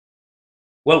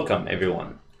Welcome,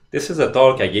 everyone. This is a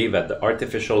talk I gave at the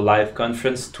Artificial Life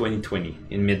Conference 2020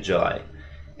 in mid-July.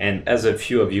 And as a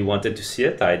few of you wanted to see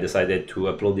it, I decided to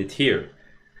upload it here.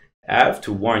 I have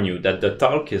to warn you that the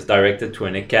talk is directed to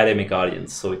an academic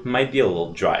audience, so it might be a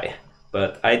little dry.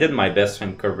 But I did my best to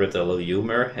incorporate a little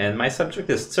humor, and my subject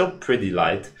is still pretty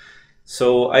light,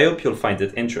 so I hope you'll find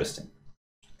it interesting.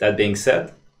 That being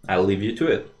said, I'll leave you to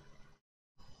it.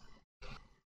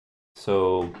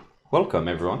 So, welcome,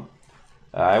 everyone.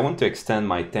 I want to extend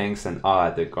my thanks and awe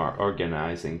at the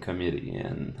organizing committee,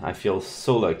 and I feel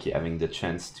so lucky having the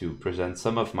chance to present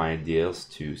some of my ideas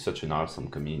to such an awesome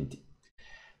community.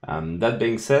 That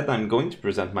being said, I'm going to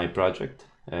present my project,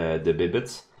 the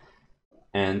Bibites,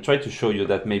 and try to show you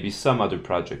that maybe some other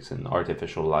projects in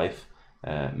artificial life,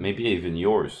 maybe even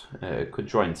yours, could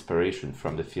draw inspiration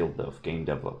from the field of game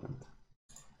development.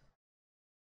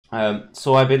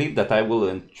 So I believe that I will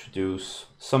introduce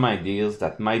some ideas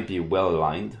that might be well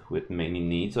aligned with many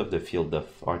needs of the field of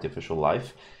artificial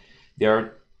life. There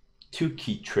are two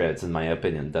key threads, in my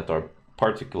opinion, that are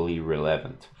particularly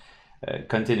relevant: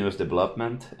 continuous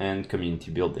development and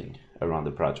community building around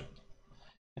the project.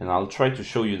 And I'll try to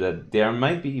show you that there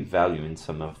might be value in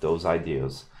some of those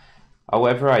ideas.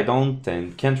 However, I don't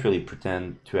and can't really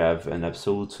pretend to have an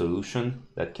absolute solution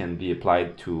that can be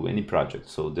applied to any project.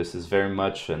 So this is very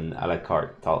much an a la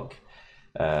carte talk.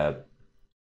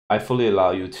 I fully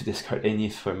allow you to discard any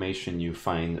information you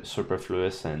find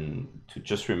superfluous and to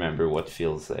just remember what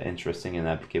feels interesting and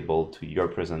applicable to your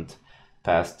present,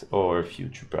 past, or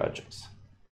future projects.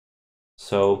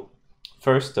 So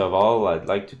first of all, I'd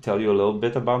like to tell you a little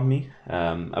bit about me.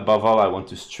 Above all, I want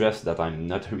to stress that I'm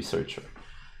not a researcher.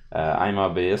 I'm a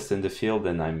hobbyist in the field,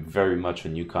 and I'm very much a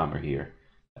newcomer here,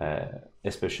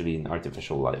 especially in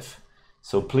artificial life.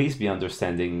 So please be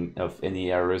understanding of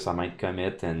any errors I might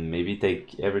commit, and maybe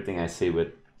take everything I say with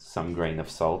some grain of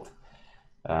salt.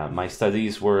 My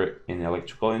studies were in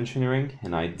electrical engineering,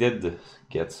 and I did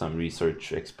get some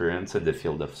research experience in the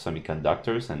field of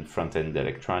semiconductors and front-end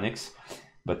electronics,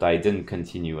 but I didn't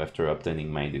continue after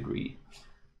obtaining my degree.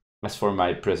 As for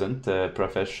my present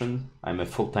profession, I'm a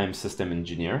full-time system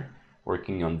engineer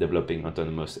working on developing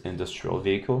autonomous industrial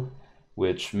vehicle,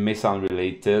 which may sound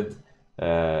related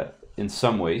in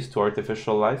some ways to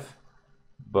artificial life,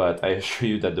 but I assure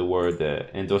you that the word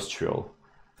industrial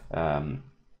kind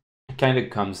of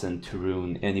comes in to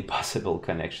ruin any possible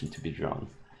connection to be drawn.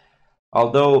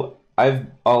 Although I've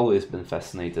always been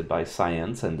fascinated by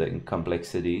science and the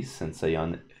complexities since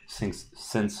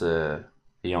a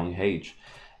young age.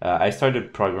 I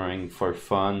started programming for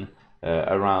fun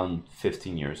around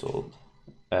 15 years old,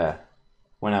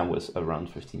 when I was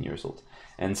around 15 years old.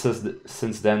 And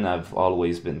since then, I've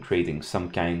always been creating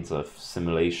some kinds of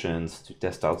simulations to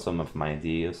test out some of my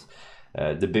ideas,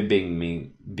 the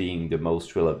being the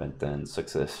most relevant and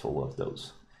successful of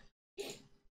those.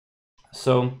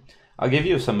 So I'll give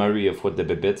you a summary of what the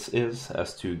Bibites is,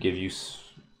 as to give you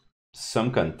some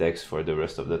context for the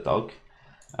rest of the talk.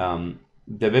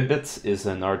 The Bibites is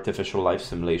an artificial life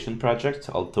simulation project,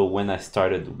 although when I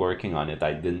started working on it,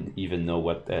 I didn't even know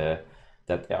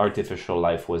that artificial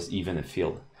life was even a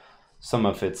field. Some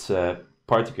of its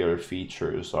particular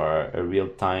features are a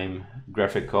real-time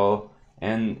graphical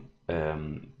and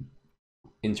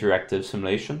interactive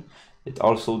simulation. It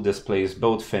also displays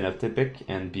both phenotypic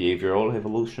and behavioral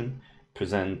evolution,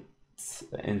 presents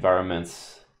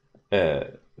environments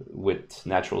with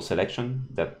natural selection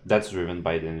that's driven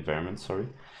by the environment. Sorry,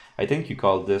 I think you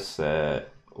call this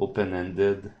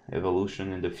open-ended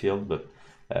evolution in the field, but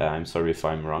I'm sorry if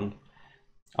I'm wrong.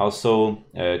 Also,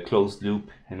 closed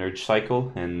loop energy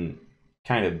cycle and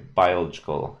kind of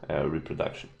biological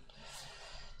reproduction.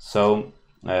 So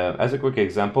as a quick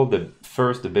example, the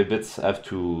Bibites have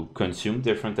to consume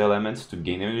different elements to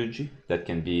gain energy. That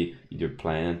can be either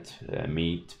plant,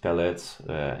 meat, pellets,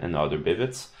 and other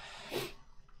Bibites.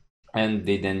 And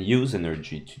they then use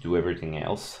energy to do everything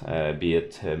else, be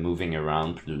it moving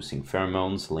around, producing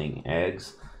pheromones, laying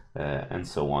eggs, and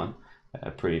so on.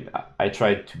 I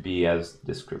tried to be as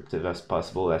descriptive as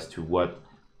possible as to what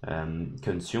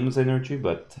consumes energy,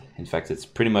 but in fact it's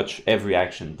pretty much every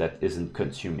action that isn't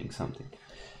consuming something.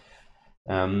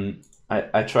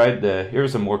 I tried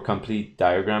here's a more complete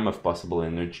diagram of possible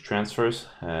energy transfers.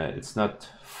 It's not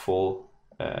full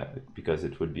because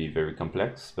it would be very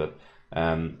complex, but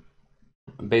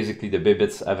basically the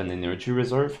Bibites have an energy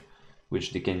reserve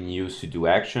which they can use to do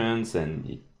actions,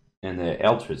 and a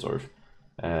health reserve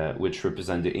which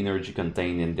represent the energy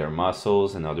contained in their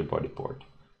muscles and other body part.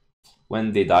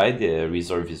 When they die, the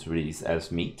reserve is released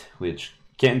as meat, which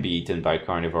can be eaten by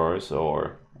carnivores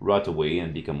or rot away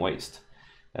and become waste.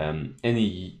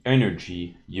 any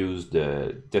energy used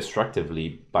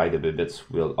destructively by the Bibites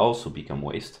will also become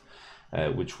waste,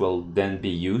 which will then be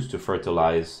used to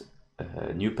fertilize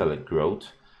new pellet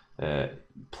growth,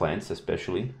 plants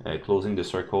especially, closing the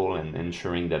circle and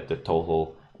ensuring that the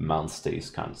total amount stays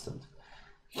constant.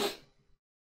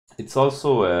 It's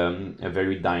also a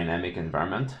very dynamic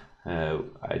environment.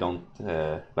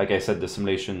 Like I said, the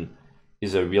simulation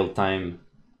is a real-time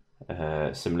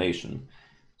simulation,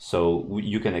 so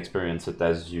you can experience it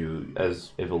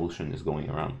as evolution is going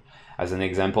around. As an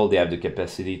example, they have the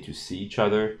capacity to see each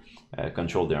other,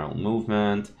 control their own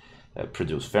movement,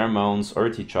 produce pheromones,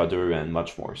 hurt each other, and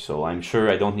much more. So I'm sure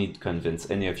I don't need to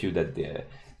convince any of you that the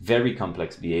very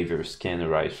complex behaviors can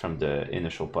arise from the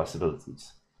initial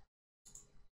possibilities.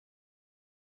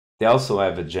 They also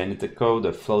have a genetic code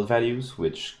of float values,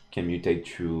 which can mutate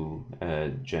through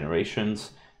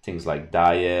generations, things like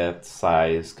diet,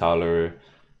 size, color,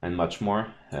 and much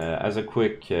more. As a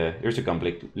quick, here's a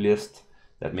complete list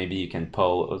that maybe you can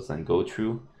pause and go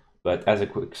through. But as a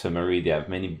quick summary, they have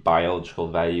many biological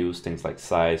values, things like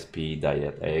size, speed,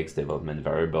 diet, eggs, development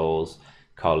variables,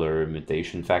 color,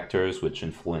 mutation factors, which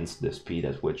influence the speed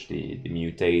at which they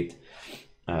mutate,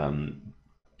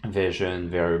 vision,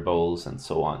 variables, and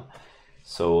so on.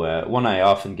 So one I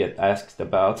often get asked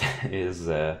about is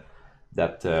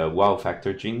that wow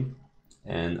factor gene.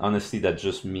 And honestly, that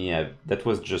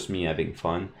was just me having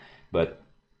fun. But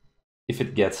if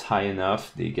it gets high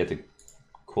enough, they get a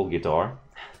cool guitar.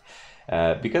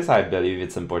 Because I believe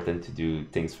it's important to do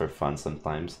things for fun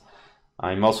sometimes.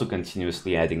 I'm also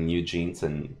continuously adding new genes,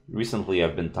 and recently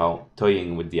I've been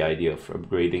toying with the idea of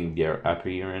upgrading their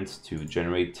appearance to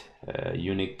generate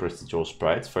unique procedural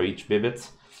sprites for each Bibit.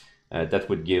 That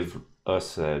would give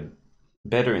us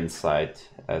better insight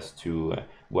as to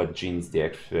what genes they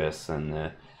express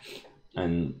and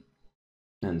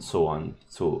so on.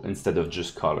 So instead of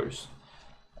just colors.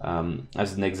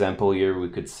 As an example here, we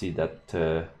could see that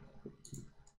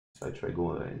if I try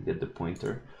go and get the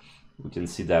pointer, we can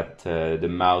see that the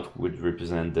mouth would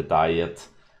represent the diet,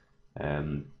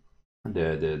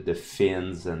 the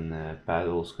fins and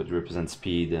paddles could represent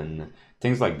speed and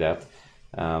things like that.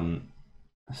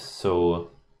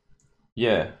 So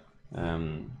yeah,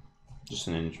 just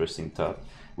an interesting thought,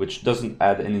 which doesn't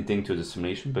add anything to the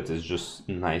simulation, but it's just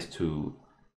nice to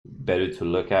better to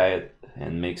look at it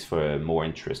and makes for a more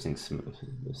interesting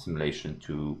simulation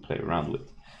to play around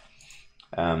with.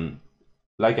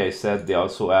 Like I said, they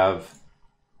also have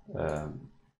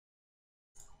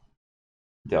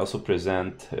they also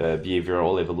present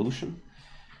behavioral evolution,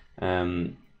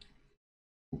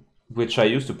 which I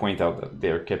used to point out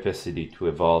their capacity to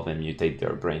evolve and mutate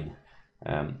their brain.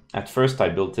 At first, I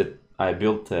built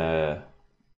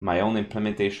my own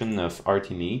implementation of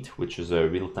RT-NEAT, which is a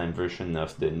real-time version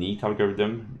of the NEAT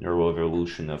algorithm,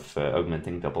 neuroevolution of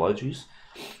augmenting topologies,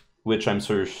 which I'm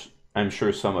sure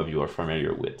some of you are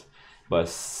familiar with. But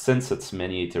since its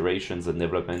many iterations and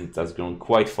development, it has grown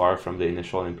quite far from the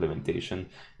initial implementation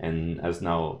and has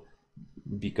now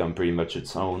become pretty much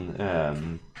its own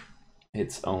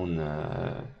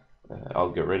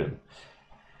algorithm.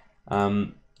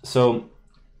 So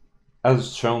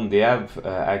as shown, they have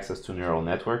access to neural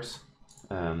networks.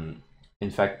 In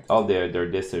fact, all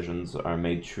their decisions are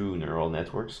made through neural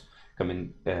networks.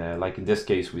 Like in this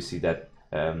case, we see that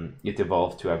it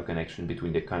evolved to have a connection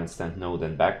between the constant node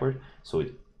and backward, so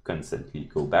it constantly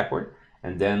go backward,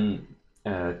 and then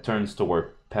turns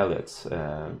toward pellets.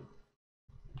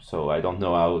 So I don't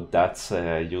know how that's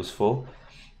useful,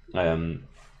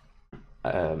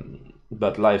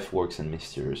 but life works in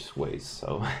mysterious ways.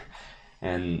 So,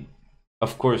 and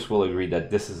of course, we'll agree that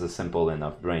this is a simple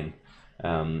enough brain,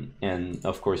 and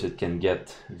of course, it can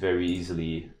get very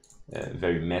easily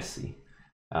very messy.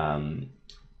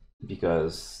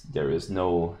 Because there is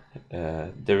no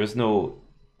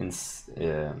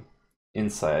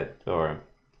insight, or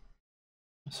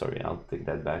sorry, I'll take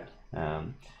that back.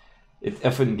 It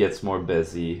often gets more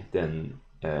busy than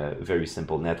very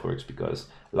simple networks because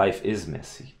life is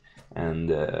messy, and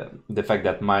the fact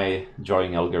that my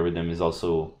drawing algorithm is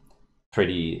also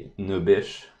pretty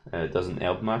noobish doesn't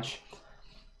help much.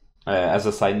 As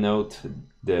a side note,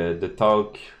 the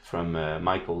talk from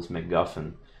Michael's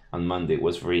McGuffin on Monday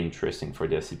was very interesting for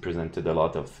this. He presented a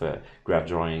lot of graph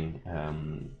drawing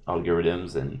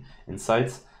algorithms and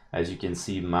insights. As you can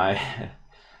see, my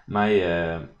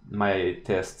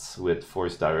tests with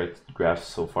force-directed graphs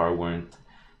so far weren't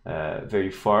very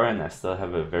far, and I still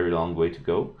have a very long way to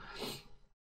go.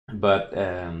 But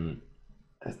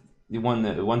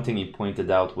one thing he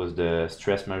pointed out was the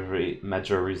stress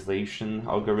majorization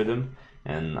algorithm,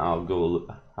 and I'll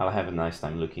have a nice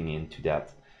time looking into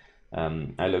that.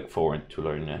 I look forward to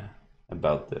learn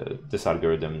about this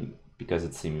algorithm because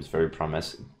it seems very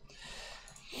promising.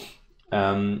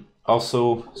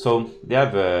 Also, so they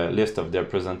have a list of their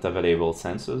present available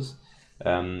senses.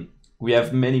 We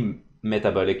have many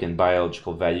metabolic and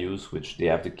biological values which they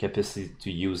have the capacity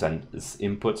to use as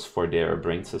inputs for their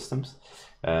brain systems.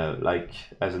 Like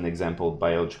as an example,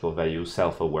 biological values,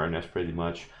 self-awareness pretty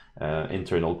much,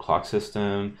 internal clock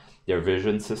system, their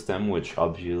vision system, which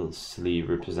obviously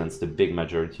represents the big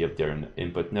majority of their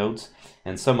input nodes,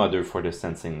 and some other for the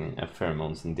sensing of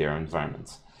pheromones in their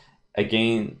environments.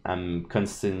 Again, I'm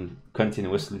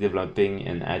continuously developing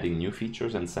and adding new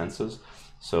features and senses,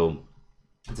 so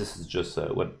this is just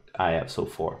what I have so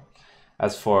far.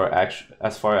 As far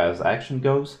as action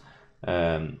goes,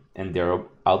 and their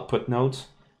output nodes,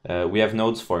 we have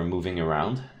nodes for moving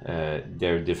around.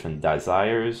 There are different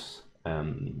desires,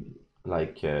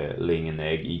 like laying an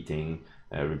egg, eating,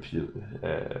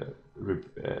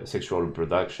 sexual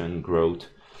reproduction, growth,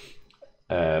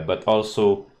 but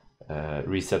also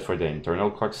reset for the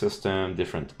internal clock system,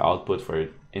 different output for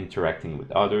interacting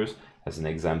with others. As an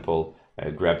example,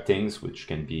 grab things, which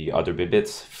can be other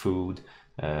Bibites, food,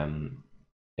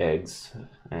 eggs,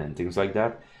 and things like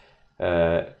that.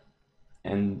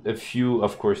 And a few,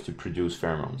 of course, to produce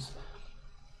pheromones.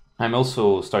 I'm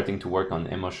also starting to work on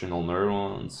emotional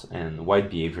neurons and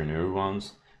wide behavior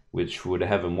neurons, which would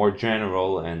have a more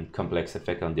general and complex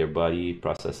effect on their body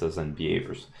processes and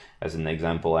behaviors. As an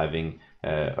example, having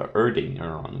a herding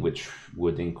neuron, which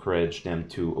would encourage them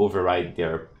to override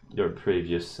their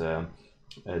previous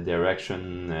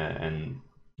direction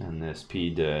and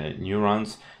speed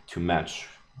neurons to match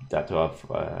that of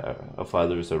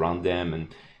others around them,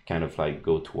 and kind of like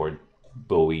go toward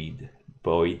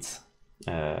Boyd's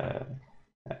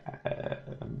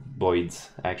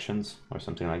actions or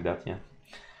something like that. Yeah.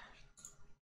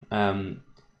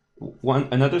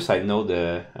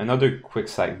 Another quick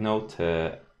side note.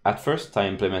 At first, I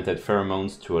implemented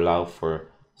pheromones to allow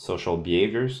for social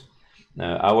behaviors.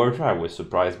 However, I was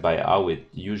surprised by how it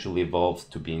usually evolves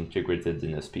to be integrated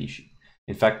in a species.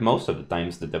 In fact, most of the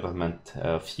times, the development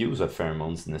of use of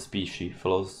pheromones in a species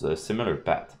follows a similar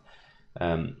path.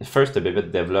 First, a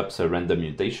Bibite develops a random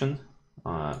mutation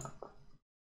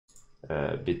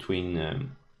between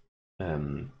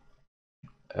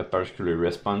a particular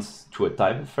response to a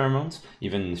type of pheromones,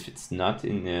 even if it's not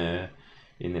in the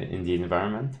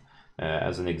environment.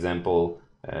 As an example,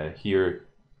 here,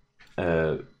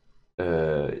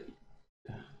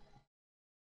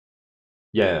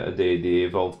 they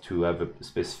evolved to have a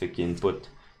specific input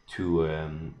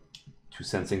to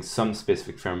sensing some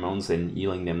specific pheromones and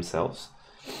healing themselves.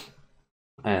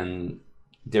 And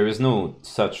there is no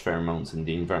such pheromones in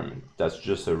the environment. That's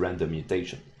just a random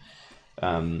mutation.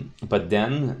 But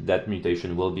then that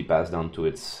mutation will be passed on to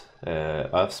its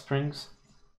offsprings,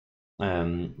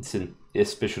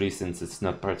 especially since it's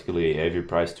not particularly a heavy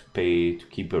price to pay to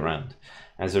keep around.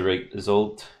 As a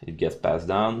result, it gets passed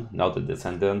down. Now the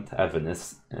descendant have an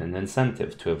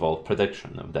incentive to evolve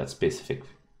production of that specific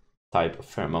type of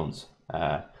pheromones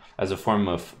as a form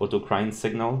of autocrine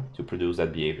signal to produce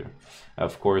that behavior.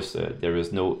 Of course, there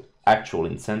is no actual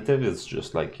incentive, it's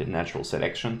just like a natural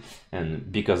selection,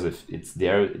 and because if it's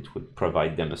there, it would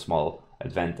provide them a small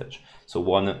advantage. So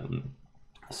when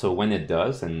it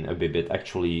does, and a Bibite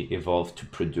actually evolved to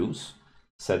produce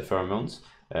said pheromones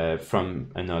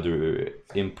from another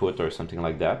input or something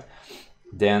like that,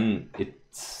 then it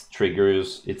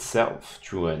triggers itself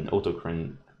through an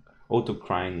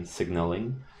autocrine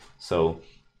signaling. So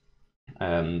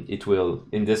it will,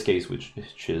 in this case, which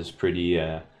is pretty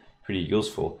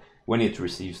useful, when it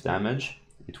receives damage,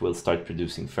 it will start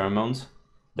producing pheromones,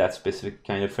 that specific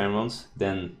kind of pheromones.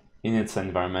 Then in its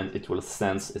environment, it will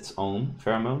sense its own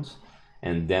pheromones,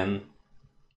 and then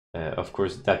of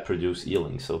course that produce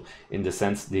healing. So in the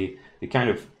sense,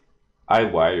 I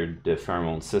wired the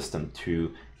pheromone system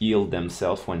to heal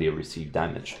themselves when they receive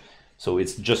damage. So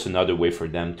it's just another way for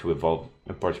them to evolve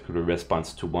a particular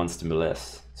response to one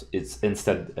stimulus. So it's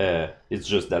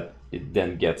just that it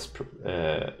then gets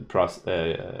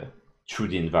through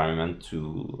the environment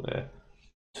to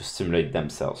stimulate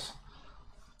themselves.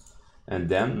 And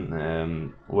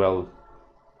then, well,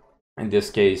 in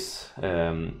this case,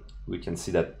 we can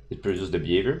see that it produces the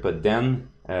behavior, but then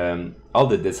all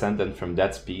the descendants from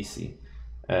that species,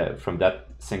 from that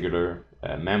singular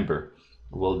member,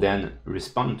 will then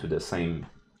respond to the same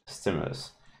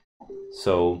stimulus.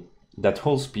 So that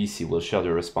whole species will share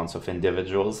the response of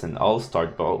individuals, and all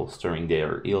start bolstering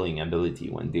their healing ability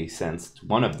when they sense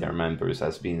one of their members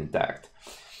has been attacked.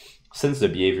 Since the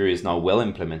behavior is now well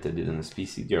implemented in a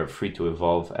species, they are free to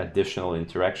evolve additional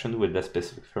interaction with the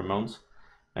specific pheromones.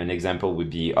 An example would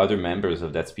be other members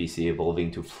of that species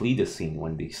evolving to flee the scene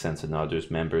when they sense another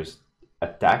member's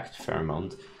attacked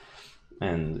pheromones.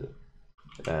 And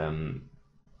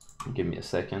give me a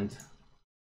second.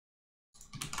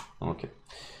 Okay,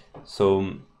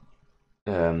 so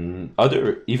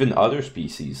even other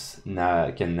species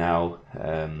can now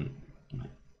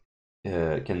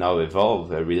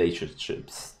evolve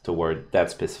relationships toward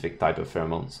that specific type of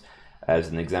pheromones. As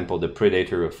an example, the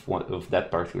predator of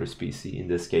that particular species, in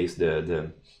this case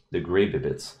the gray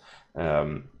bibites,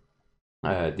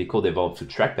 they could evolve to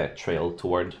track that trail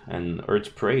toward an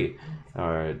earth prey.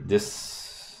 This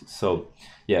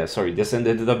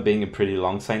ended up being a pretty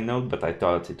long side note, but I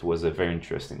thought it was a very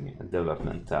interesting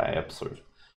development I observed.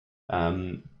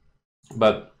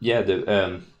 But yeah,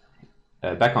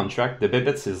 back on track, the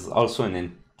Bibites is also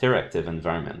an interactive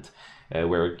environment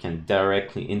where you can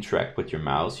directly interact with your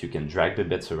mouse. You can drag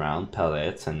Bibites around,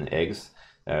 pellets and eggs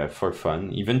for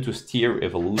fun, even to steer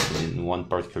evolution in one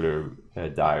particular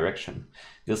direction.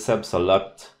 This helps a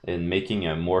lot in making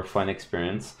a more fun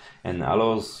experience and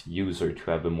allows user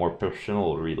to have a more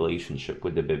personal relationship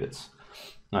with the Bibites.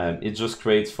 It just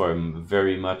creates for a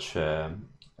very much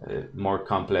more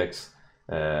complex,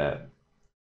 I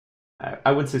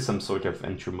would say some sort of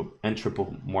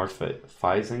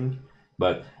anthropomorphizing,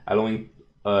 but allowing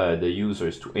the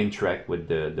users to interact with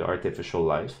the artificial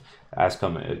life has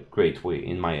come a great way,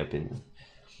 in my opinion.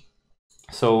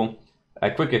 So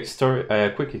a quick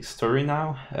story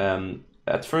now.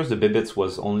 At first, the Bibites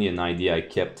was only an idea I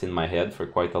kept in my head for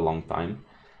quite a long time.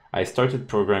 I started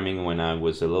programming when I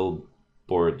was a little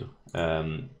bored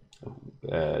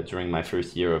during my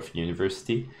first year of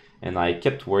university, and I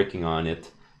kept working on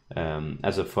it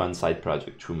as a fun side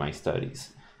project through my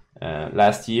studies.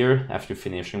 Last year, after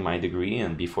finishing my degree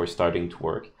and before starting to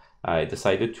work, I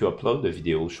decided to upload the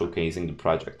video showcasing the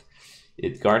project.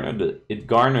 It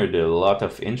garnered a lot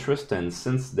of interest, and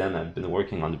since then I've been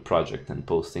working on the project and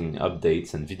posting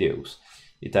updates and videos.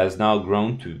 It has now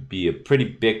grown to be a pretty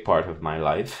big part of my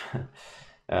life.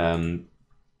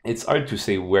 It's hard to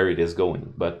say where it is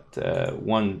going, but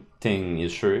one thing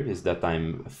is sure is that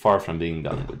I'm far from being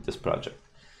done with this project.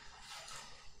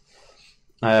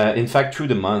 In fact, through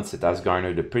the months, it has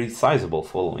garnered a pretty sizable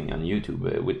following on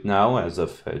YouTube, with now, as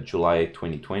of July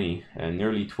 2020,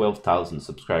 nearly 12,000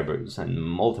 subscribers and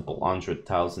multiple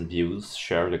 100,000 views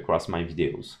shared across my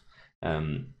videos.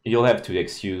 You'll have to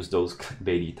excuse those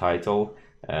clickbaity title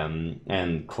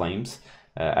and claims,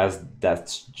 as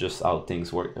that's just how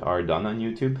things are done on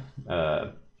YouTube.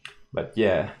 But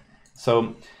yeah,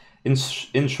 so in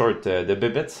short, the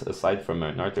Bibites, aside from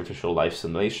an artificial life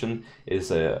simulation,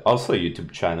 is also a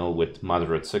YouTube channel with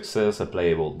moderate success, a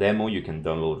playable demo you can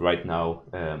download right now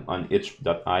on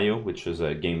itch.io, which is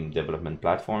a game development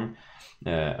platform,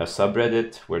 a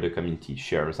subreddit where the community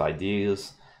shares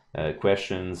ideas,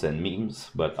 questions and memes,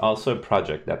 but also a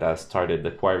project that has started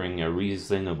acquiring a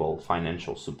reasonable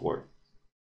financial support.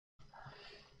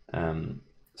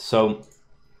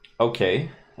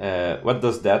 Okay. What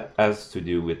does that has to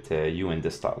do with you and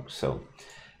this talk? So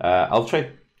I'll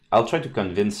try to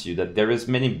convince you that there is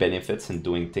many benefits in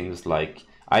doing things like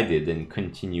I did and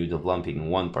continue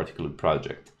developing one particular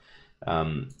project.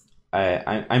 I'm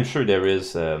sure there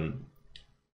is so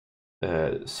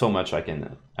much I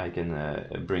can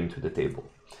bring to the table.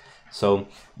 So,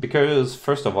 because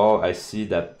first of all, I see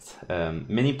that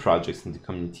many projects in the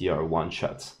community are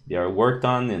one-shots. They are worked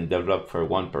on and developed for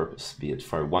one purpose, be it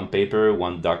for one paper,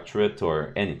 one doctorate,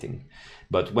 or anything.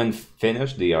 But when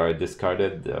finished, they are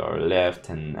discarded or left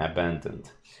and abandoned,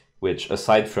 which,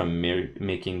 aside from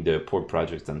making the poor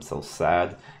projects themselves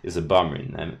sad, is a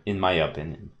bummer, in my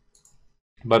opinion.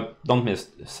 But don't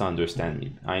misunderstand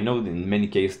me. I know in many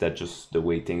cases that's just the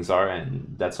way things are,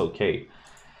 and that's okay.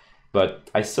 But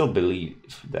I still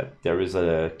believe that there is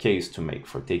a case to make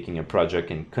for taking a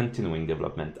project and continuing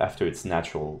development after its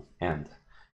natural end.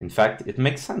 In fact, it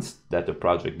makes sense that a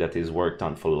project that is worked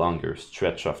on for a longer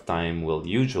stretch of time will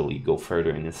usually go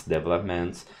further in its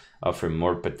development, offer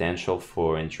more potential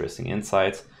for interesting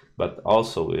insights, but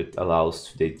also it allows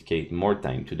to dedicate more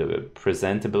time to the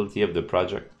presentability of the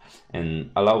project and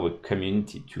allow a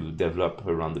community to develop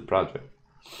around the project.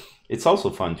 It's also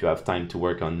fun to have time to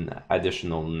work on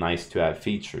additional nice-to-have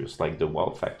features like the wow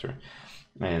factor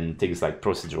and things like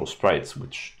procedural sprites,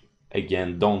 which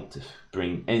again don't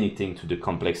bring anything to the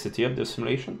complexity of the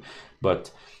simulation,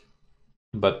 but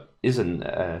isn't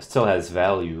still has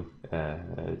value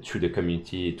to the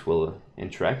community it will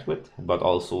interact with, but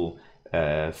also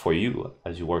for you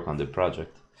as you work on the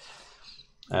project.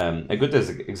 A good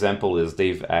example is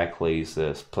Dave Ackley's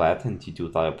Splat and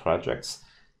T2 tile projects.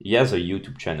 He has a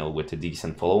YouTube channel with a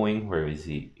decent following where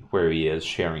he is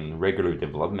sharing regular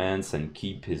developments and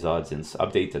keep his audience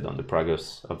updated on the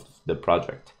progress of the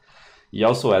project. He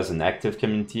also has an active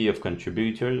community of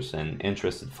contributors and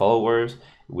interested followers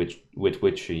with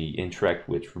which he interacts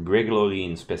with regularly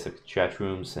in specific chat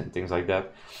rooms and things like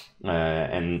that.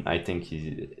 And I think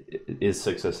his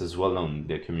success is well known in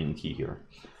the community here.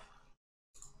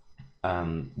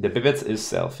 The Bibites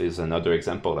itself is another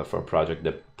example of a project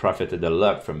that profited a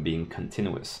lot from being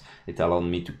continuous. It allowed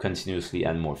me to continuously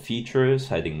add more features,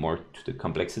 adding more to the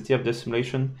complexity of the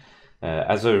simulation.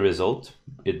 As a result,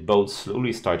 it both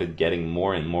slowly started getting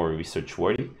more and more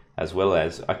research-worthy, as well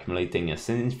as accumulating a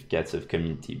significant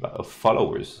community of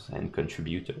followers and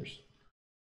contributors.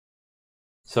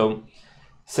 So,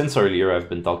 since earlier I've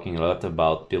been talking a lot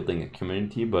about building a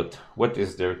community, but what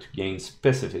is there to gain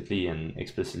specifically and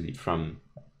explicitly from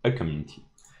a community?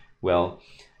 Well,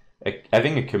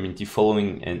 having a community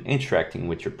following and interacting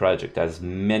with your project has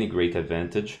many great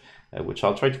advantages, which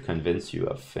I'll try to convince you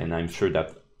of, and I'm sure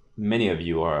that many of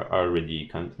you are already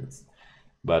convinced.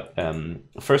 But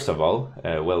first of all,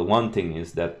 well, one thing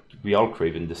is that we all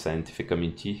crave in the scientific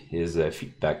community is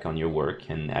feedback on your work,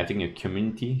 and having a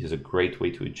community is a great way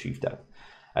to achieve that.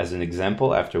 As an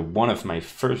example, after one of my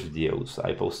first videos,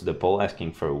 I posted a poll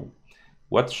asking for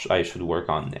what I should work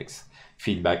on next,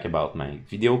 feedback about my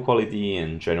video quality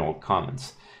and general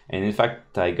comments. And in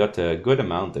fact, I got a good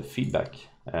amount of feedback,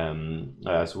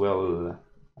 as well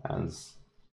as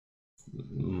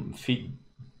more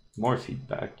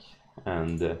feedback,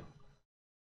 and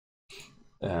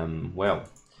well,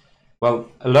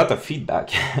 a lot of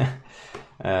feedback.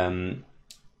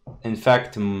 In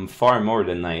fact, far more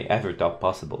than I ever thought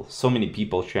possible. So many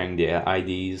people sharing their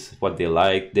ideas, what they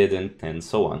liked, didn't, and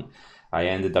so on. I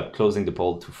ended up closing the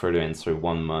poll to further answer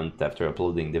 1 month after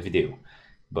uploading the video.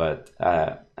 But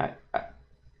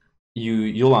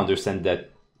you'll understand that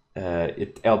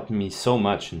it helped me so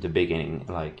much in the beginning,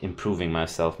 like improving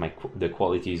myself, the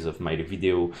qualities of my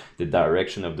video, the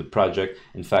direction of the project.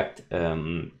 In fact,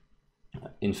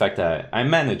 I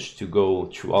managed to go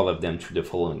through all of them through the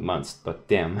following months, but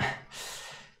damn,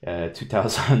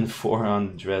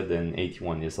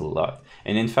 2,481 is a lot.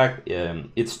 And in fact,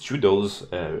 it's through those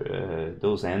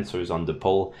answers on the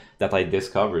poll that I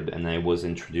discovered and I was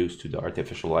introduced to the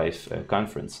Artificial Life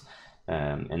Conference,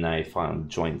 and I found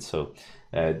joined. So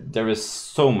there is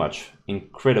so much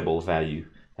incredible value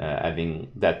having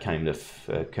that kind of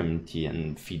community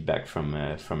and feedback from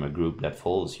a group that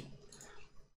follows you.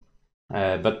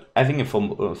 But having a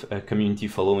community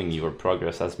following your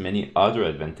progress has many other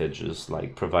advantages,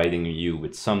 like providing you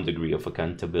with some degree of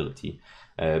accountability,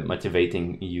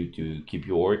 motivating you to keep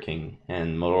you working,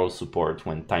 and moral support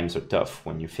when times are tough,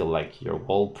 when you feel like your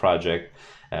whole project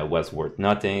was worth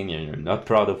nothing and you're not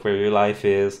proud of where your life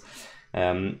is.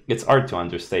 It's hard to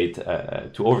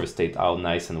overstate how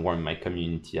nice and warm my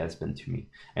community has been to me,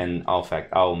 and in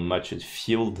fact how much it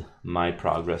fueled my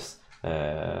progress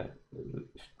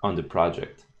on the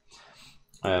project.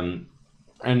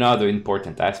 Another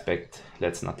important aspect,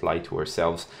 let's not lie to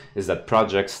ourselves, is that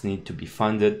projects need to be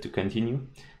funded to continue,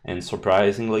 and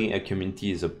surprisingly, a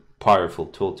community is a powerful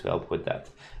tool to help with that.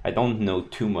 I don't know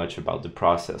too much about the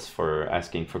process for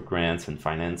asking for grants and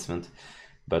financement,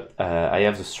 but I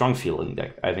have a strong feeling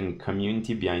that having a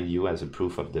community behind you as a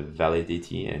proof of the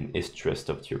validity and interest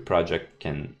of your project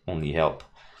can only help.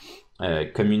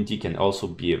 Community can also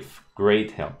be of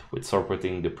great help with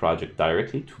supporting the project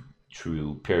directly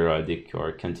through periodic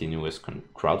or continuous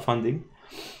crowdfunding.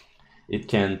 It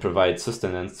can provide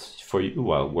sustenance for you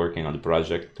while working on the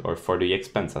project or for the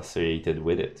expense associated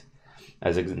with it.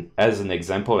 As an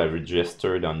example, I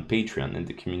registered on Patreon and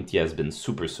the community has been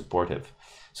super supportive.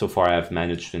 So far, I've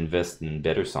managed to invest in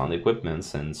better sound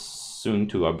equipment and soon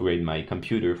to upgrade my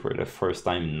computer for the first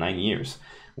time in 9 years,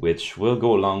 which will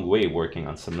go a long way working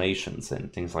on simulations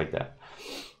and things like that.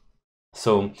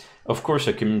 So, of course,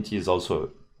 a community is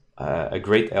also a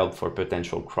great help for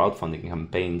potential crowdfunding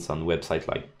campaigns on websites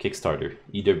like Kickstarter,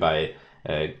 either by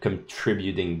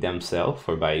contributing themselves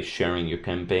or by sharing your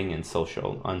campaign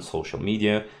on social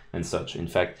media and such. In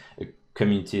fact, a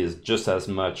community is just as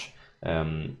much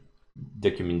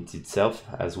the community itself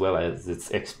as well as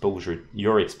its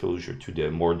your exposure to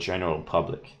the more general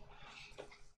public.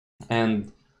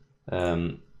 And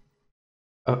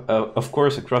of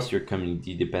course, across your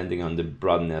community, depending on the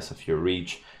broadness of your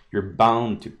reach, you're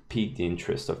bound to pique the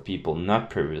interest of people not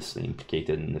previously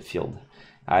implicated in the field.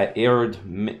 I heard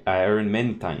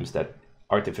many times that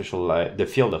the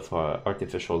field of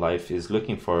artificial life is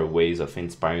looking for ways of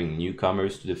inspiring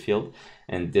newcomers to the field,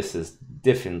 and this is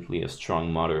definitely a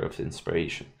strong motor of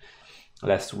inspiration.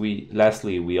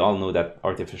 Lastly, we all know that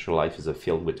artificial life is a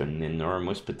field with an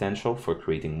enormous potential for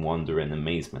creating wonder and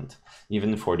amazement,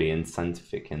 even for the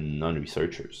unscientific and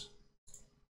non-researchers.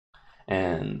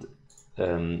 And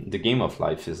the game of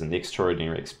life is an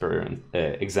extraordinary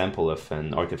example of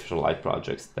an artificial life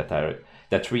project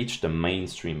that reached the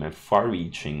mainstream and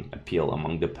far-reaching appeal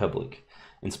among the public,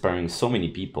 inspiring so many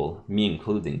people, me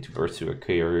including, to pursue a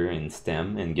career in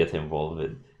STEM and get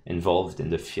involved in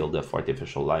the field of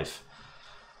artificial life.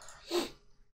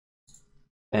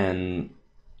 And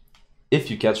if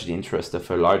you catch the interest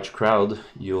of a large crowd,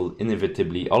 you'll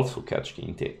inevitably also catch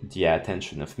the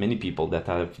attention of many people that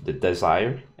have the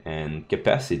desire and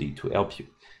capacity to help you.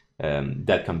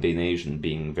 That combination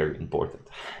being very important.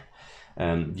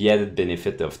 The added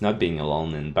benefit of not being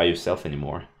alone and by yourself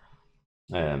anymore.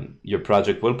 Your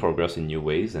project will progress in new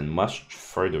ways and much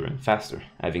further and faster.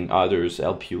 Having others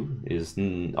help you is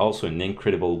also an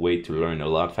incredible way to learn a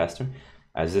lot faster,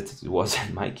 as it was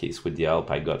in my case with the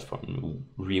help I got from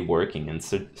reworking and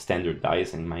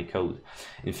standardizing my code.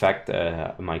 In fact,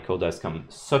 my code has come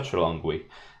such a long way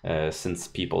since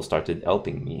people started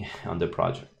helping me on the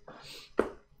project.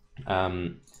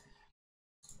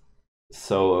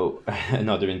 So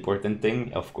another important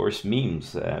thing, of course,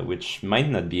 memes, which might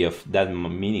not be that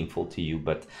meaningful to you,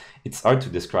 but it's hard to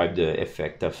describe the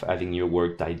effect of having your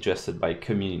work digested by a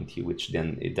community, which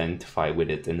then identify with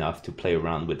it enough to play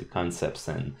around with the concepts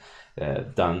and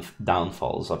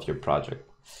downfalls of your project.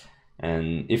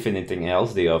 And if anything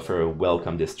else, they offer a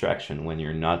welcome distraction when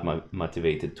you're not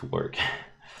motivated to work.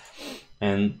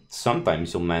 And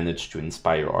sometimes you'll manage to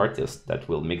inspire artists that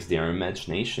will mix their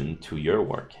imagination to your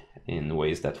work in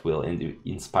ways that will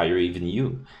inspire even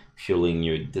you, fueling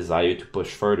your desire to push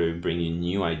further, bringing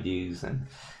new ideas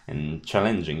and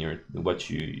challenging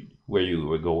where you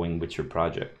were going with your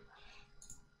project.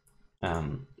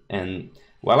 And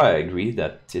while I agree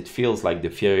that it feels like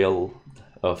the field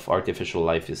of artificial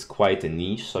life is quite a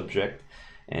niche subject,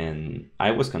 and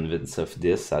I was convinced of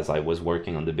this as I was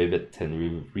working on the Bibites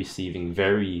and receiving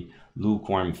very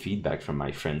lukewarm feedback from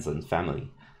my friends and family.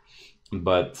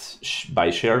 But by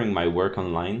sharing my work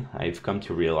online, I've come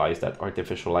to realize that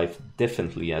artificial life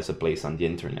definitely has a place on the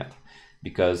internet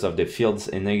because of the field's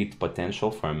innate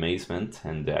potential for amazement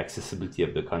and the accessibility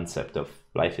of the concept of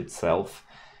life itself.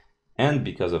 And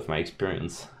because of my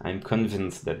experience, I'm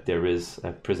convinced that there is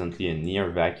presently a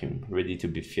near vacuum ready to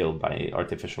be filled by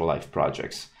artificial life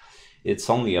projects. It's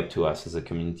only up to us as a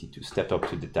community to step up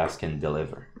to the task and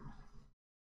deliver.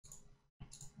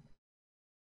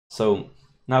 So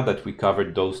now that we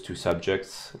covered those two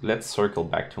subjects, let's circle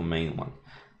back to a main one.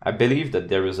 I believe that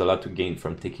there is a lot to gain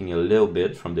from taking a little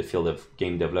bit from the field of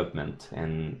game development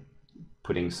and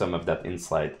putting some of that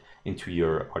insight into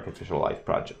your artificial life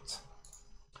projects.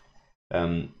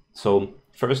 So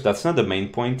first, that's not the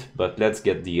main point, but let's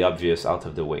get the obvious out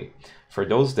of the way. For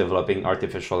those developing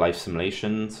artificial life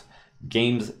simulations,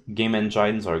 game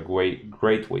engines are a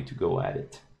great way to go at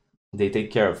it. They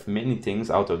take care of many things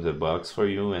out of the box for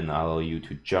you and allow you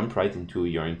to jump right into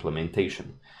your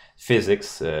implementation.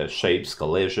 Physics, shapes,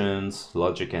 collisions,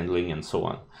 logic handling, and so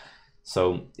on.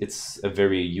 So it's a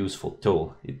very useful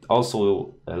tool. It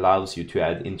also allows you to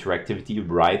add interactivity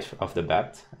right off the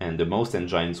bat, and the most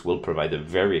engines will provide a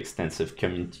very extensive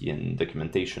community and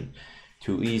documentation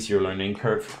to ease your learning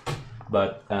curve.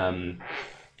 But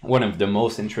one of the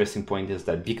most interesting points is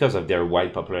that because of their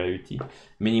wide popularity,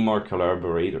 many more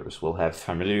collaborators will have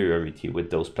familiarity with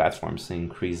those platforms,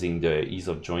 increasing the ease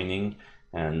of joining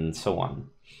and so on.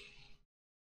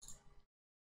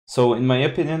 So in my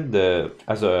opinion,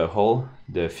 as a whole,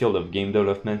 the field of game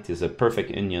development is a perfect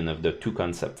union of the two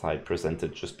concepts I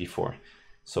presented just before.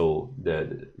 So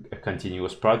a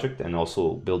continuous project and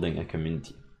also building a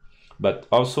community, but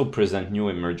also present new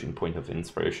emerging point of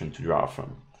inspiration to draw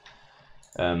from.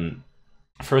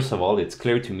 First of all, it's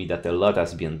clear to me that a lot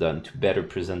has been done to better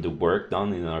present the work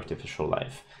done in artificial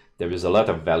life. There is a lot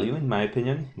of value, in my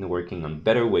opinion, in working on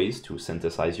better ways to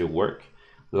synthesize your work.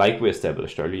 Like we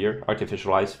established earlier,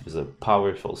 artificial life is a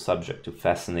powerful subject to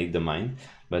fascinate the mind,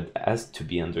 but has to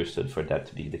be understood for that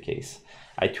to be the case.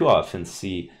 I too often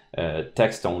see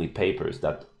text-only papers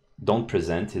that don't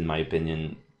present, in my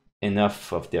opinion,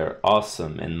 enough of their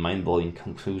awesome and mind-blowing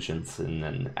conclusions in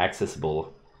an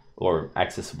accessible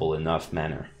enough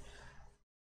manner.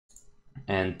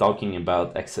 And talking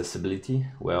about accessibility,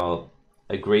 well,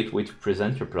 a great way to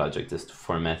present your project is to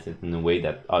format it in a way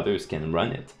that others can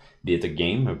run it, be it a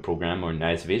game, a program, or a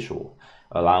nice visual.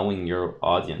 allowing your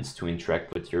audience to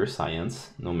interact with your science,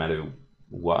 no matter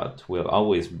what, will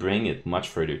always bring it much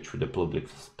further through the public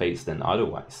space than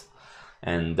otherwise.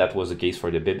 And that was the case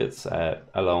for the Bibites,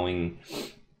 allowing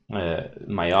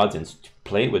my audience to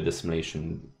play with the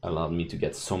simulation allowed me to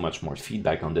get so much more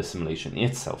feedback on the simulation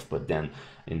itself, but then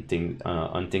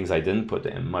on things I didn't put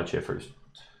in much effort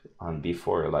on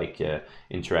before, like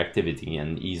interactivity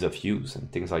and ease of use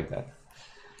and things like that.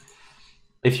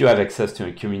 If you have access to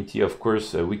a community, of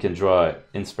course, we can draw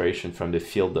inspiration from the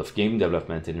field of game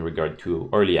development in regard to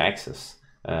early access.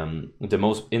 In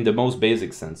the most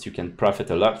basic sense, you can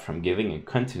profit a lot from giving a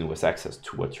continuous access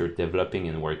to what you're developing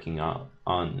and working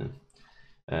on.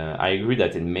 I agree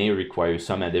that it may require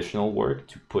some additional work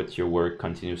to put your work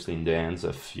continuously in the hands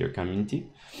of your community,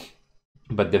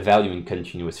 but the value in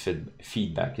continuous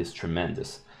feedback is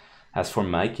tremendous. As for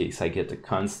my case, I get a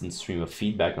constant stream of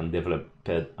feedback on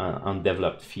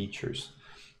developed features,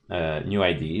 new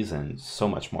ideas, and so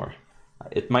much more.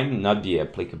 It might not be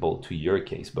applicable to your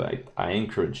case, but I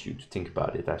encourage you to think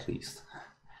about it at least.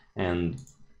 And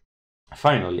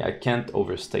finally, I can't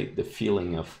overstate the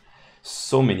feeling of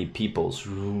so many people's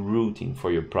rooting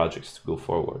for your projects to go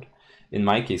forward. In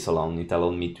my case alone, it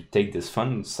allowed me to take this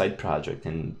fun side project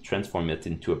and transform it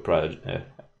into a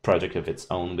project of its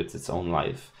own, with its own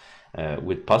life,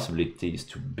 with possibilities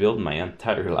to build my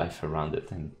entire life around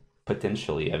it and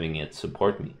potentially having it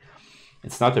support me.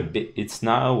 It's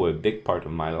now a big part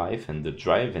of my life, and the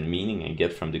drive and meaning I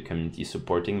get from the community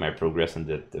supporting my progress and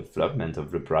the development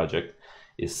of the project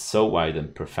is so wide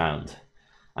and profound.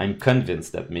 I'm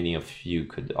convinced that many of you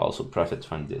could also profit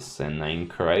from this, and I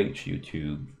encourage you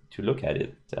to look at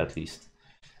it at least.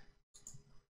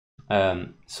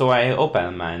 So I hope I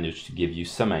managed to give you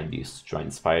some ideas to draw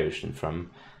inspiration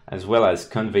from, as well as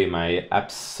convey my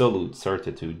absolute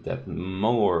certitude that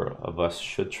more of us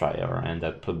should try our hand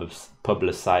at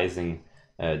publicizing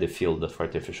the field of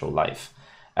artificial life.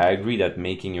 I agree that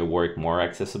making your work more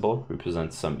accessible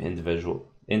represents some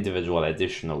individual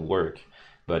additional work,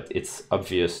 but it's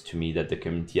obvious to me that the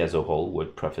community as a whole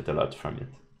would profit a lot from it.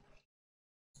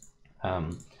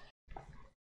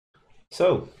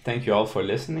 So thank you all for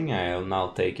listening. I'll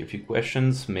now take a few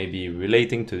questions, maybe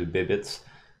relating to the Bibites,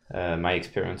 my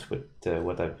experience with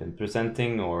what I've been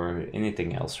presenting, or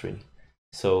anything else really.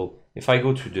 So if I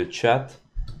go to the chat,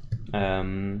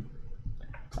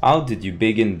 how did you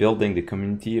begin building the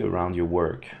community around your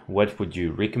work? What would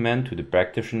you recommend to the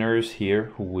practitioners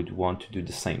here who would want to do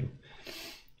the same?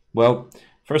 Well,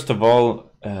 first of all,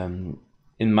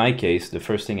 in my case, the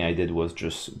first thing I did was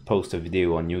just post a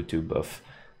video on YouTube of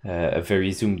a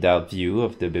very zoomed out view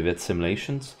of the Bibite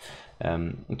simulations.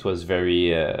 It was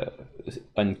very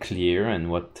unclear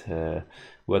and what the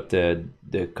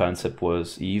concept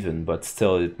was even, but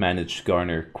still it managed to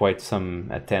garner quite some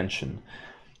attention.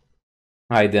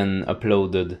 I then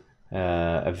uploaded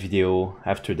a video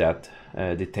after that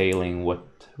detailing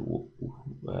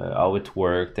how it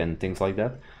worked and things like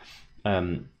that.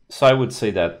 So I would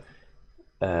say that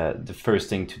the first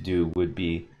thing to do would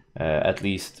be at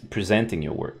least presenting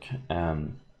your work,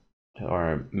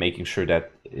 or making sure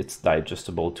that it's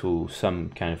digestible to some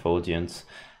kind of audience,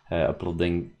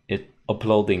 uploading it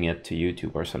to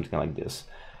YouTube or something like this.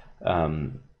 I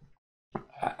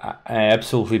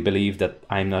absolutely believe that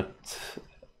I'm not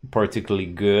particularly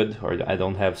good, or I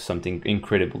don't have something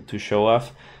incredible to show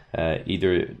off.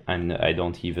 Either I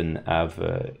don't even have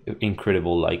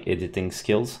incredible like editing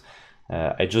skills.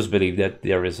 I just believe that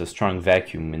there is a strong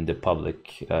vacuum in the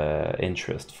public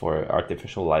interest for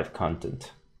artificial life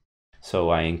content. So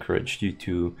I encourage you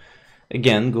to,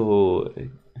 again, go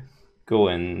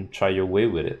and try your way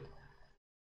with it.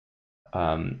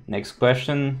 Next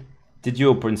question: did you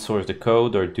open source the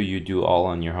code, or do you do all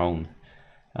on your own?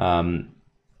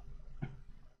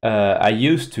 I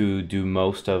used to do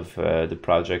most of the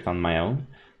project on my own,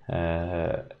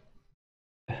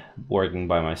 working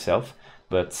by myself.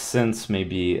 But since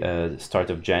maybe the start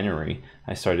of January,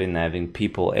 I started having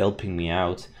people helping me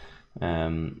out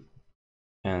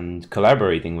and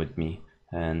collaborating with me.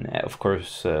 And of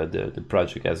course, the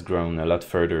project has grown a lot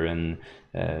further and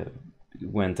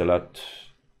went a lot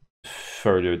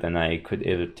further than I could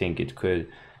ever think it could.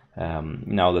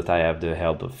 Now that I have the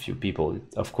help of a few people,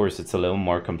 of course, it's a little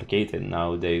more complicated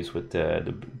nowadays with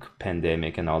the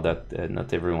pandemic and all that.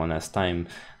 Not everyone has time,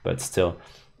 but still,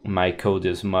 my code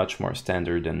is much more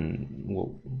standard,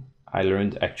 and I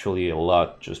learned actually a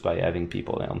lot just by having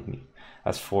people help me.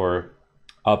 As for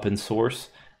open source,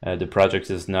 the project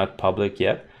is not public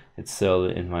yet. It's still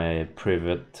in my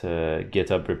private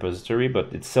GitHub repository,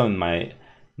 but it's still in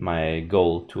my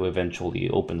goal to eventually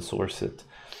open source it.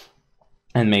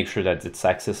 and make sure that it's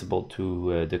accessible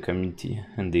to the community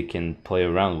and they can play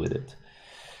around with it.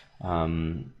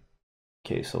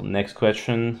 Okay, so next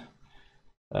question.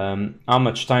 How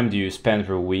much time do you spend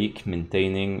per week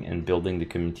maintaining and building the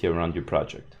community around your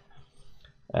project?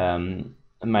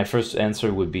 My first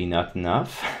answer would be not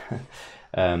enough.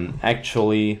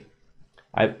 Actually,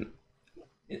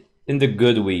 in the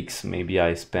good weeks, maybe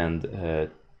I spend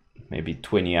maybe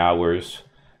 20 hours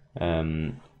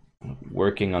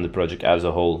working on the project as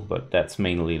a whole, but that's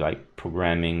mainly like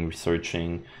programming,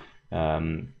 researching,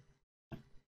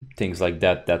 things like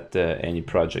that any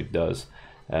project does.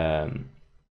 And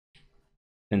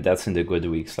that's in the good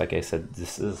weeks. Like I said,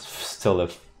 this is still a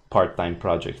part-time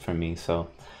project for me, so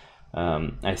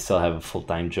I still have a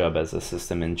full-time job as a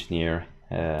system engineer.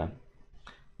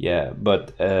 Yeah,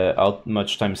 but how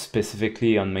much time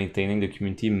specifically on maintaining the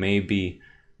community? Maybe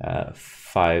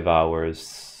 5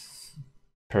 hours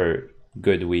per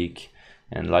good week.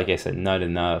 And like I said, not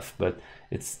enough, but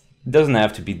it doesn't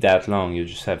have to be that long. You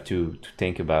just have to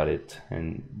think about it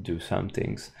and do some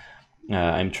things.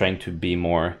 I'm trying to be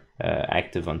more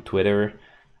active on Twitter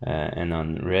and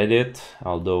on Reddit,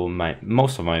 although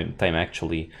most of my time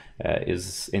actually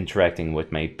is interacting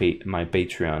with my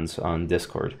Patreons on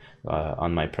Discord,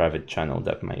 on my private channel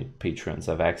that my Patreons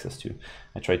have access to.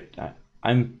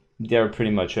 I'm there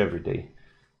pretty much every day.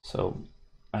 So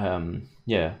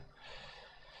yeah.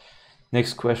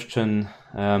 Next question.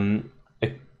 A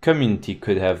community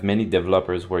could have many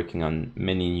developers working on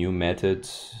many new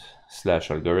methods /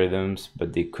 algorithms,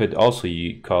 but they could also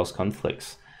cause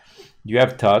conflicts. Do you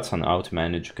have thoughts on how to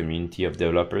manage a community of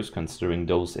developers considering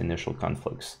those initial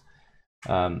conflicts?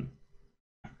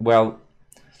 Well,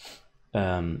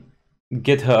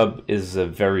 GitHub is a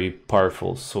very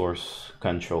powerful source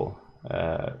control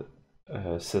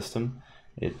system.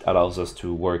 It allows us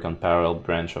to work on parallel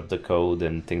branch of the code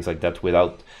and things like that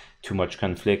without too much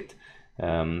conflict,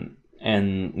 and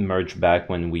merge back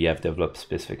when we have developed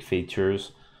specific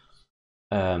features.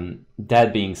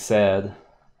 That being said,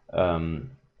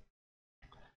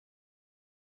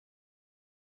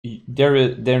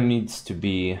 there needs to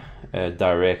be a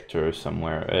director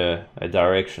somewhere, a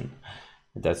direction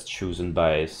that's chosen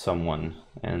by someone,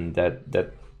 and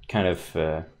that kind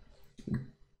of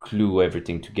glue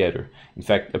everything together. In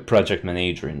fact, a project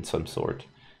manager in some sort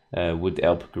would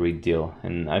help a great deal,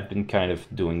 and I've been kind of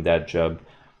doing that job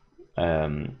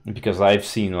because I've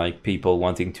seen like people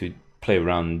wanting to play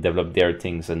around and develop their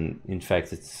things, and in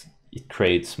fact it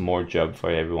creates more job for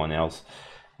everyone else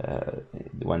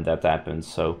when that happens.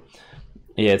 So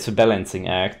yeah, it's a balancing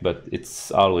act, but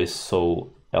it's always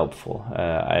so helpful.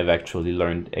 I've actually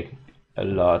learned a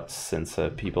lot since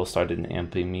people started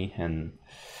helping me, and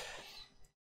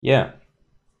yeah.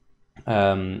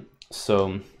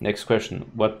 So next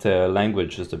question: what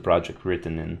language is the project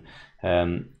written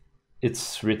in?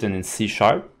 It's written in C#.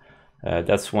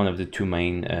 That's one of the two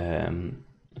main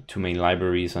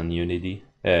libraries on Unity.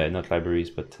 Not libraries,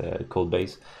 but code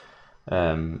base.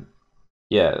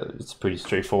 Yeah, it's pretty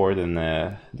straightforward, and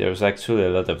there's actually a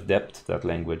lot of depth to that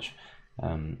language.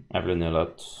 I've learned a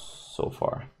lot so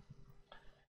far.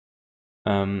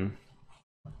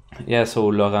 Yeah, so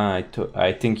Laurent,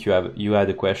 I think you had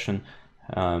a question.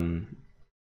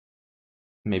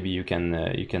 Maybe you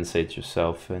can say it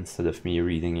yourself instead of me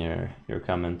reading your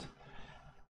comment.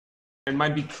 It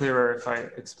might be clearer if I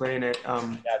explain it.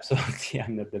 Yeah, absolutely,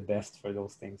 I'm not the best for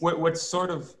those things. What sort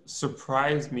of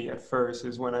surprised me at first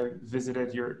is when I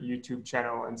visited your YouTube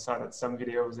channel and saw that some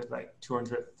videos had like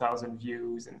 200,000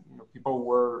 views, and people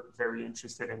were very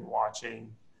interested in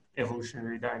watching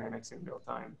evolutionary dynamics in real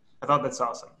time. I thought that's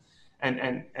awesome.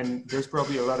 And there's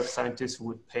probably a lot of scientists who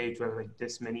would pay to have like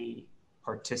this many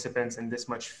participants and this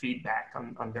much feedback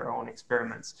on their own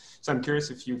experiments. So I'm curious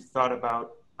if you've thought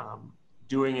about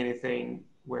doing anything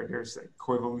where there's a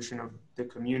coevolution of the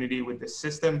community with the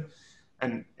system.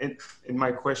 And in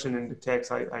my question in the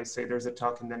text, I say there's a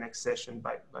talk in the next session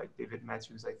by David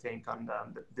Matthews, I think, on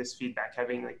this feedback,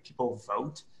 having like people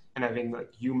vote and having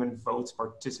like human votes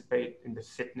participate in the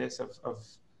fitness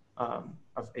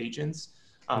of agents.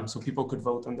 So people could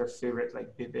vote on their favorite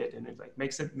like Bibit, and it like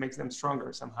makes them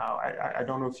stronger somehow. I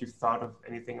don't know if you've thought of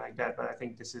anything like that, but I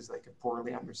think this is like a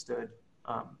poorly understood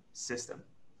system.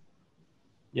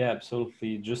 Yeah,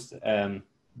 absolutely. Just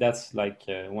that's like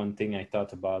one thing I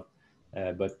thought about,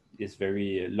 but it's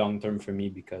very long-term for me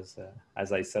because,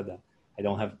 as I said, I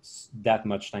don't have that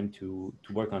much time to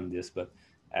work on this. But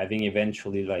having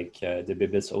eventually like the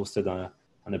Bibites hosted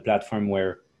on a platform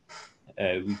where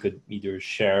we could either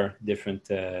share different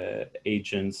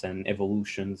agents and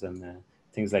evolutions and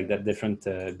things like that, different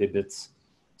Bibites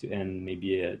and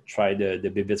maybe try the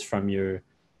Bibites from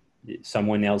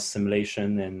someone else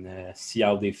simulation and see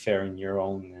how they fare in your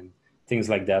own and things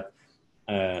like that.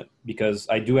 Because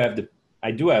I do have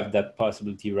that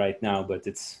possibility right now, but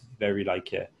it's very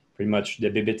like pretty much the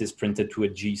Bibit is printed to a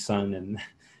JSON and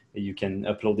you can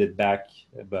upload it back,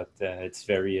 but it's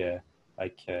very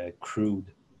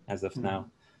crude as of now.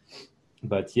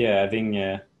 But yeah,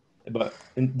 having but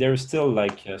there's still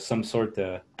like some sort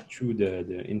through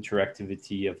the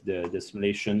interactivity of the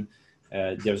simulation.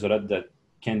 There's a lot that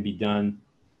can be done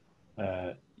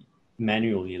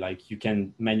manually. Like you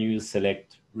can manually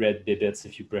select red Bibites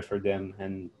if you prefer them,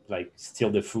 and like steal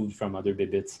the food from other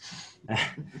Bibites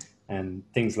and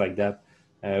things like that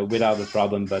without a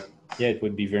problem. But yeah, it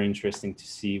would be very interesting to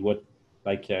see what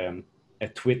like a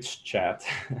Twitch chat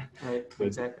Right,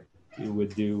 exactly. you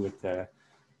would do with the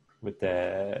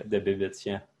Bibites.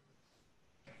 Yeah,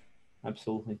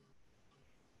 absolutely.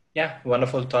 Yeah,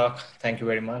 wonderful talk. Thank you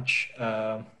very much.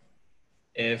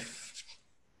 If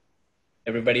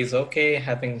everybody's okay,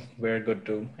 I think we're good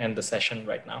to end the session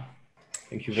right now.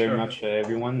 Thank you very much,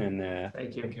 everyone, and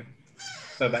Thank you. Thank you.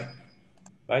 Bye-bye.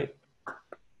 Bye.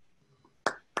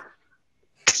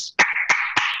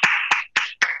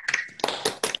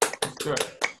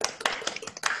 Good.